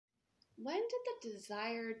when did the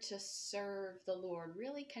desire to serve the Lord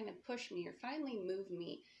really kind of push me or finally move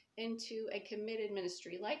me into a committed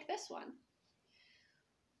ministry like this one?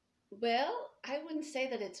 Well, I wouldn't say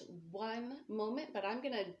that it's one moment, but I'm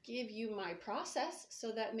going to give you my process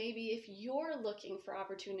so that maybe if you're looking for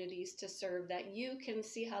opportunities to serve, that you can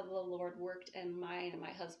see how the Lord worked in mine and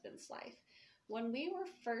my husband's life. When we were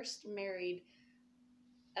first married,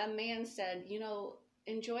 a man said,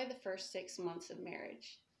 enjoy the first 6 months of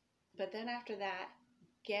marriage. But then after that,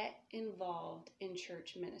 get involved in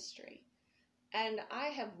church ministry. And I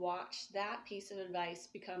have watched that piece of advice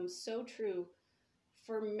become so true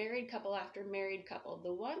for married couple after married couple.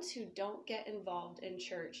 The ones who don't get involved in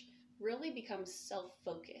church really become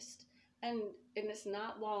self-focused. And it's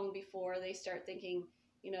not long before they start thinking,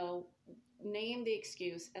 name the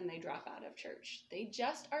excuse, and they drop out of church. They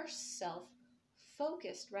just are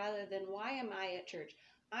self-focused rather than, why am I at church?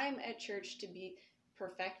 I'm at church to be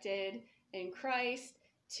perfected in Christ,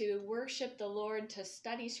 to worship the Lord, to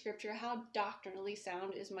study scripture. How doctrinally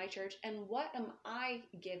sound is my church? And what am I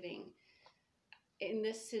giving in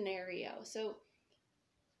this scenario? So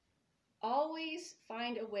always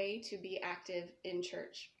find a way to be active in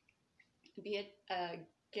church. Be a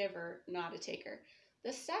giver, not a taker.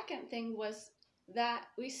 The second thing was that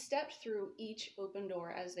we stepped through each open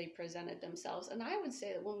door as they presented themselves. And I would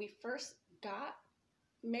say that when we first got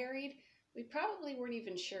married, we probably weren't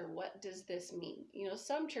even sure, what does this mean?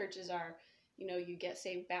 Some churches are, you get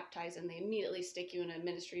saved, baptized, and they immediately stick you in a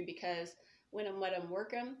ministry because when I'm wet, I'm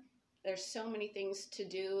working. There's so many things to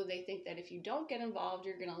do. They think that if you don't get involved,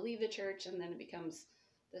 you're going to leave the church, and then it becomes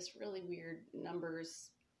this really weird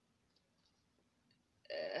numbers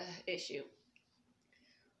issue.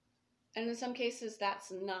 And in some cases,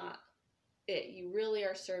 that's not it. You really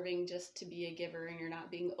are serving just to be a giver, and you're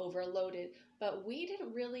not being overloaded. But we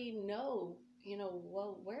didn't really know,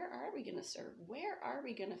 well, where are we going to serve? Where are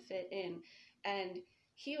we going to fit in? And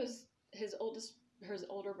his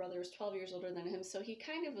older brother was 12 years older than him, so he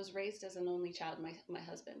kind of was raised as an only child. My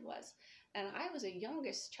husband was. And I was a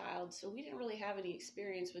youngest child, so we didn't really have any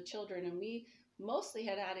experience with children, and we mostly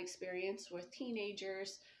had experience with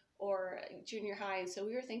teenagers or junior high, and so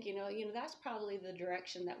we were thinking, that's probably the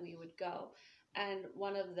direction that we would go. And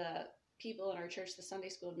one of the people in our church, the Sunday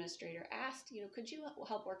school administrator, asked, could you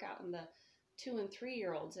help work out in the 2 and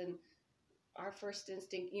 3-year-olds? And our first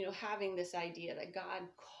instinct, having this idea that God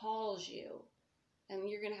calls you and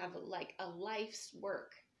you're going to have a life's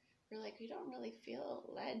work. We're like, we don't really feel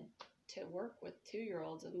led to work with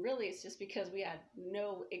 2-year-olds. And really it's just because we had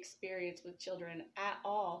no experience with children at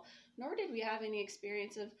all, nor did we have any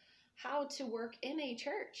experience of how to work in a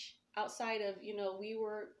church outside of, we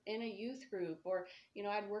were in a youth group, or,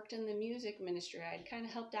 I'd worked in the music ministry. I'd kind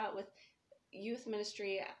of helped out with youth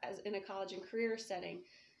ministry as in a college and career setting.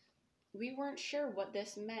 We weren't sure what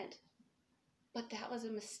this meant, but that was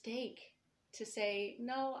a mistake to say,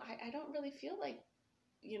 no, I don't really feel like,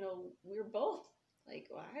 we're both like,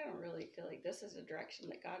 well, I don't really feel like this is a direction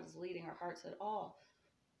that God is leading our hearts at all.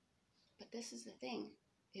 But this is the thing.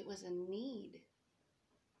 It was a need.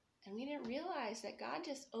 And we didn't realize that God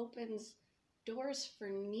just opens doors for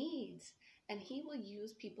needs, and he will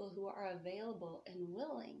use people who are available and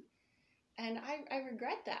willing. And I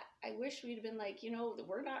regret that. I wish we'd been like,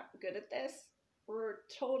 we're not good at this. We're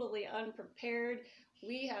totally unprepared.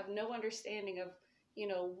 We have no understanding of,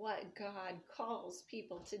 what God calls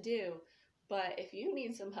people to do. But if you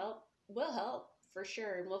need some help, we'll help for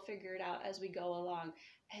sure. And we'll figure it out as we go along.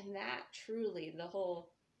 And that truly, the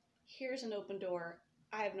whole, here's an open door.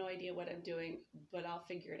 I have no idea what I'm doing, but I'll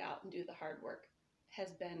figure it out and do the hard work,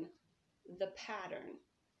 has been the pattern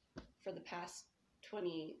for the past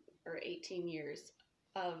 20 or 18 years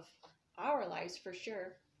of our lives for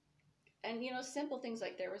sure. And, simple things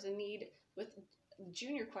like there was a need with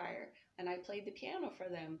junior choir, and I played the piano for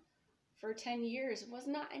them for 10 years. It was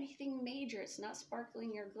not anything major. It's not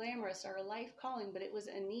sparkling or glamorous or a life calling, but it was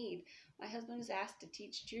a need. My husband was asked to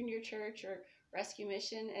teach junior church or rescue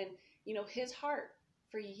mission, and, his heart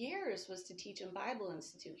for years was to teach in Bible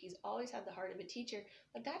Institute. He's always had the heart of a teacher,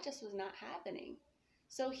 but that just was not happening.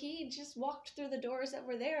 So he just walked through the doors that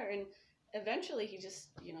were there, and eventually he just,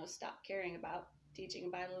 stopped caring about teaching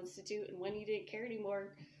in Bible Institute. And when he didn't care anymore,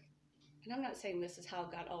 and I'm not saying this is how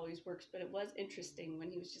God always works, but it was interesting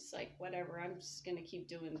when he was just like, whatever, I'm just going to keep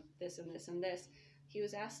doing this and this and this. He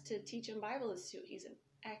was asked to teach in Bible Institute. He's an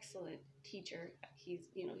excellent teacher. He's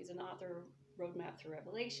an author, Roadmap through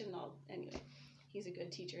Revelation. Anyway, he's a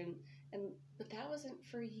good teacher. But that wasn't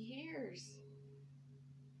for years.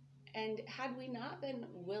 And had we not been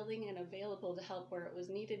willing and available to help where it was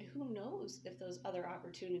needed, who knows if those other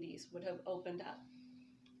opportunities would have opened up.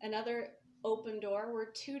 Another open door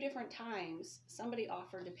were 2 different times somebody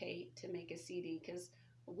offered to pay to make a CD because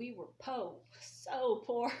we were so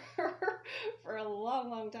poor for a long,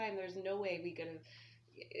 long time. There's no way we could have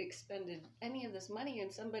expended any of this money.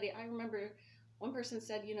 And I remember one person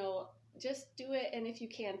said, just do it, and if you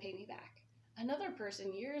can, pay me back. Another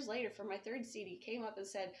person, years later, for my 3rd CD, came up and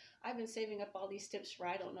said, I've been saving up all these tips for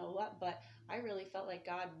I don't know what, but I really felt like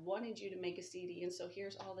God wanted you to make a CD, and so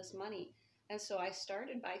here's all this money. And so I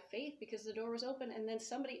started by faith because the door was open, and then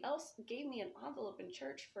somebody else gave me an envelope in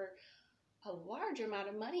church for a large amount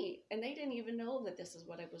of money, and they didn't even know that this is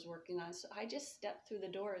what I was working on. So I just stepped through the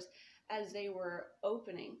doors as they were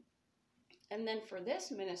opening. And then for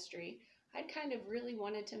this ministry, I'd kind of really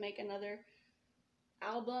wanted to make another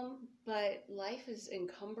album, but life is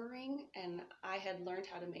encumbering, and I had learned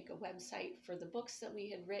how to make a website for the books that we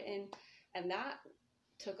had written, and that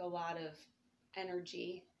took a lot of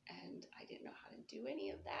energy, and I didn't know how to do any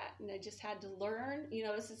of that, and I just had to learn.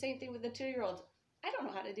 It's the same thing with the 2-year-olds. I don't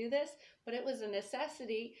know how to do this, but it was a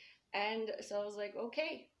necessity, and so I was like,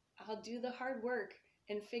 okay, I'll do the hard work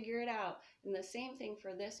and figure it out. And the same thing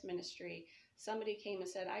for this ministry. Somebody came and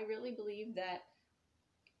said, I really believe that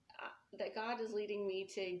God is leading me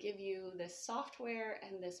to give you this software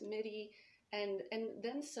and this MIDI and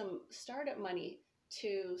then some startup money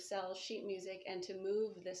to sell sheet music and to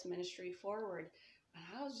move this ministry forward. And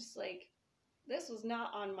I was just like, this was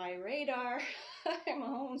not on my radar. I'm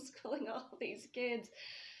homeschooling all these kids.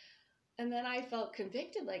 And then I felt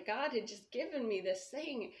convicted, like God had just given me this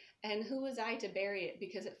thing, and who was I to bury it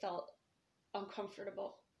because it felt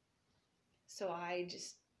uncomfortable. So I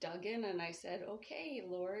just dug in and I said, okay,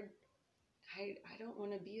 Lord, I don't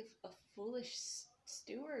want to be a foolish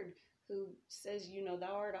steward who says,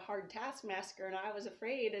 thou art a hard taskmaster, and I was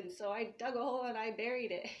afraid. And so I dug a hole and I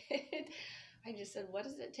buried it. I just said, what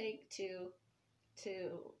does it take to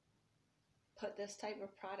put this type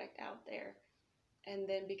of product out there? And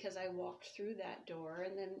then because I walked through that door,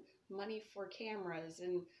 and then money for cameras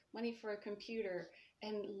and money for a computer,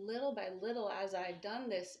 and little by little as I've done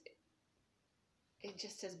this, it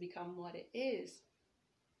just has become what it is.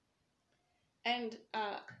 And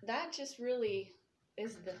that just really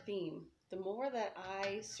is the theme. The more that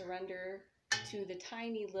I surrender to the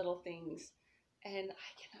tiny little things, and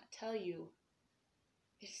I cannot tell you,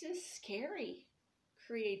 it's just scary.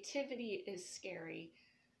 Creativity is scary.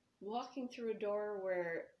 Walking through a door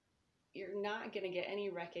where you're not going to get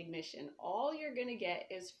any recognition. All you're going to get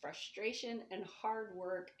is frustration and hard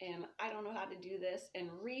work, and I don't know how to do this, and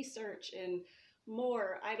research and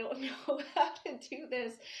more. I don't know how to do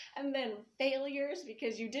this. And then failures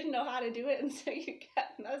because you didn't know how to do it, and so you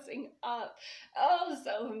kept messing up. Oh,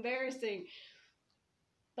 so embarrassing.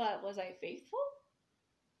 But was I faithful?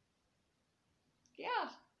 Yeah,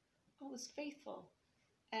 I was faithful.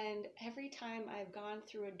 And every time I've gone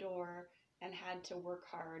through a door and had to work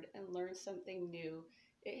hard and learn something new,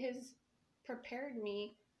 it has prepared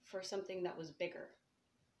me for something that was bigger.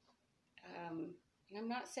 And I'm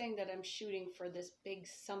not saying that I'm shooting for this big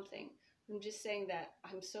something. I'm just saying that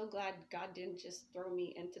I'm so glad God didn't just throw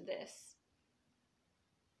me into this,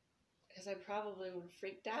 because I probably would have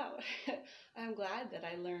freaked out. I'm glad that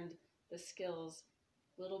I learned the skills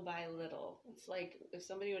little by little. It's like if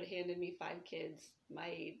somebody would have handed me 5 kids,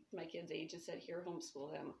 my kids' age, and said, here,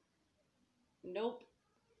 homeschool them. Nope.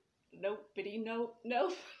 Nobody, nope.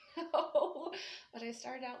 No. But I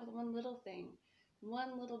started out with one little thing,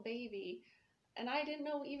 one little baby, and I didn't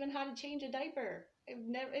know even how to change a diaper. I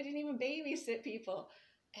didn't even babysit people.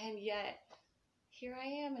 And yet, here I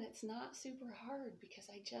am, and it's not super hard because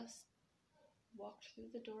I just walked through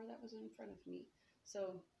the door that was in front of me.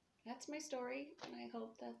 So that's my story, and I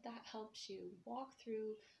hope that helps you. Walk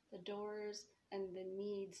through the doors and the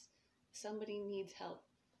needs. Somebody needs help,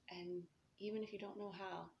 and even if you don't know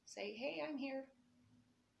how, say, hey, I'm here.